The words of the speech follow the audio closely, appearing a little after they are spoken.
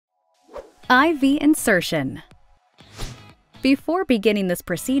IV insertion. Before beginning this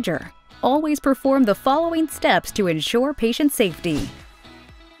procedure, always perform the following steps to ensure patient safety.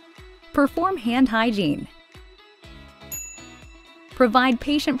 Perform hand hygiene. Provide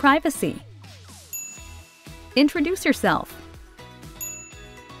patient privacy. Introduce yourself.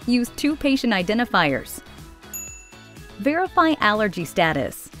 Use 2 patient identifiers. Verify allergy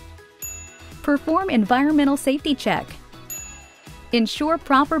status. Perform environmental safety check. Ensure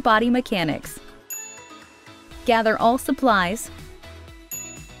proper body mechanics. Gather all supplies.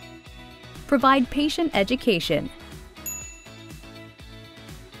 Provide patient education.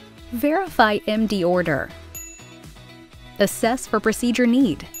 Verify MD order. Assess for procedure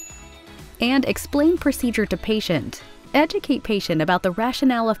need. And explain procedure to patient. Educate patient about the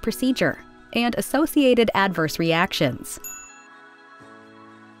rationale of procedure and associated adverse reactions.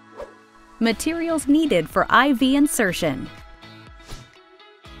 Materials needed for IV insertion.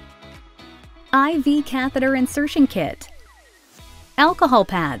 IV catheter insertion kit. Alcohol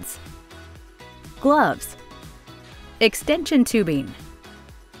pads. Gloves. Extension tubing.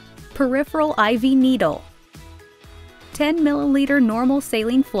 Peripheral IV needle. 10 ml normal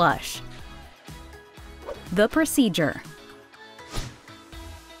saline flush. The procedure.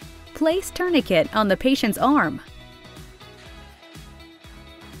 Place tourniquet on the patient's arm.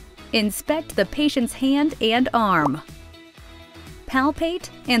 Inspect the patient's hand and arm. Palpate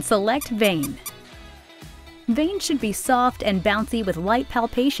and select vein. Vein should be soft and bouncy with light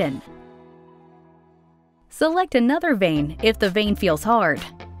palpation. Select another vein if the vein feels hard.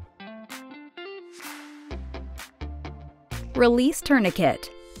 Release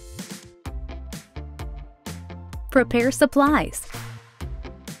tourniquet. Prepare supplies.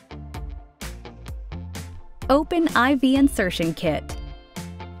 Open IV insertion kit.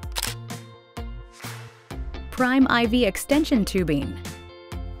 Prime IV extension tubing.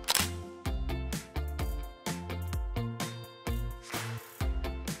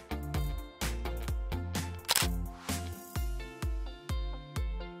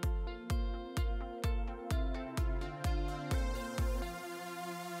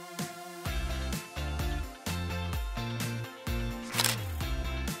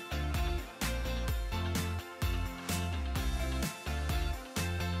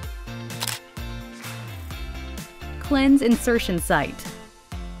 Cleanse insertion site.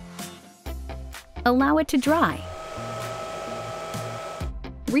 Allow it to dry.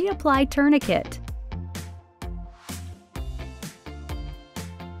 Reapply tourniquet.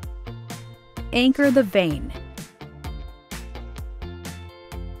 Anchor the vein.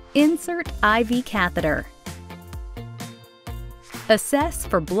 Insert IV catheter. Assess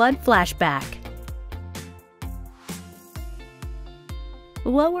for blood flashback.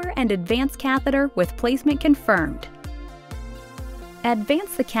 Lower and advance catheter with placement confirmed.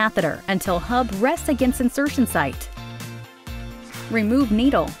 Advance the catheter until hub rests against insertion site. Remove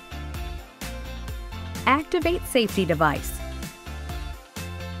needle. Activate safety device.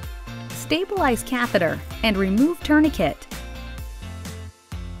 Stabilize catheter and remove tourniquet.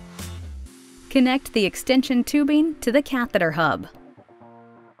 Connect the extension tubing to the catheter hub.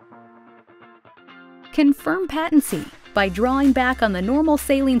 Confirm patency by drawing back on the normal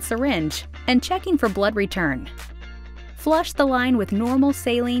saline syringe and checking for blood return. Flush the line with normal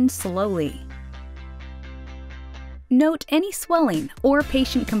saline slowly. Note any swelling or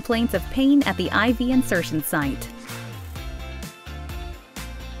patient complaints of pain at the IV insertion site.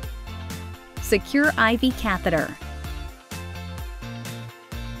 Secure IV catheter.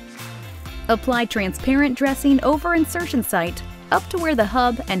 Apply transparent dressing over insertion site up to where the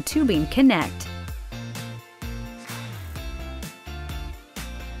hub and tubing connect.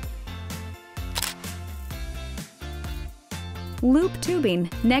 Loop tubing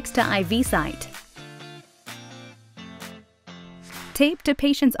next to IV site. Tape to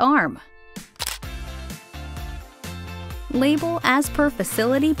patient's arm. Label as per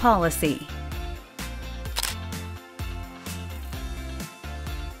facility policy.